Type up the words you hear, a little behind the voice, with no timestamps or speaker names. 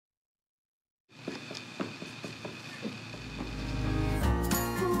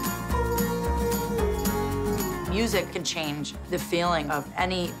Music can change the feeling of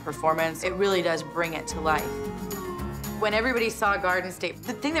any performance. It really does bring it to life. When everybody saw Garden State,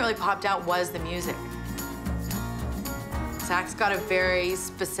 the thing that really popped out was the music. Zach's got a very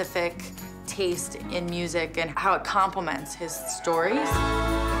specific taste in music and how it complements his stories.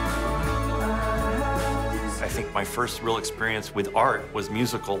 I think my first real experience with art was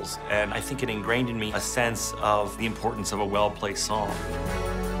musicals, and I think it ingrained in me a sense of the importance of a well-placed song.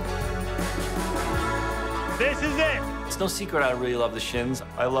 This is it! It's no secret I really love the Shins.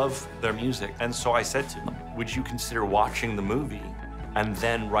 I love their music, and so I said to them, would you consider watching the movie and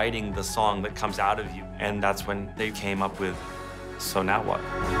then writing the song that comes out of you? And that's when they came up with So Now What?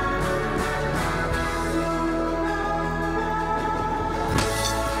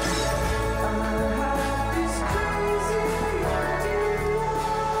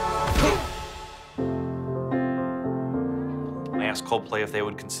 I asked Coldplay if they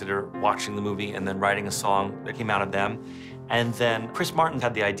would consider watching the movie and then writing a song that came out of them. And then Chris Martin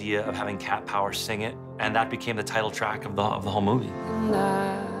had the idea of having Cat Power sing it, and that became the title track of the whole movie.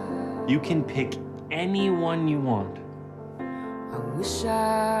 You can pick anyone you want. I wish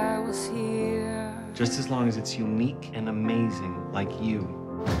I was here. Just as long as it's unique and amazing like you.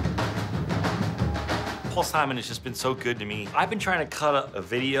 Paul Simon has just been so good to me. I've been trying to cut a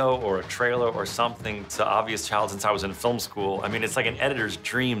video or a trailer or something to Obvious Child since I was in film school. I mean, it's like an editor's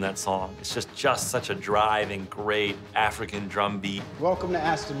dream, that song. It's just such a driving, great African drum beat. Welcome to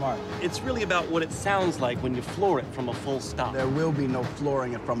Aston Martin. It's really about what it sounds like when you floor it from a full stop. There will be no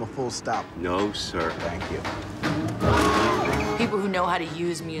flooring it from a full stop. No, sir. Thank you. People who know how to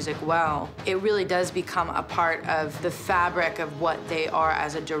use music well, it really does become a part of the fabric of what they are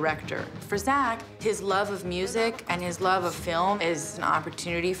as a director. For Zach, his love of music and his love of film is an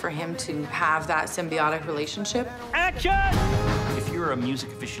opportunity for him to have that symbiotic relationship. Action! If you're a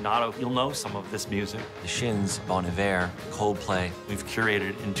music aficionado, you'll know some of this music. The Shins, Bon Iver, Coldplay, we've curated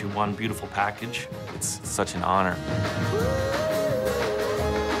it into one beautiful package. It's such an honor.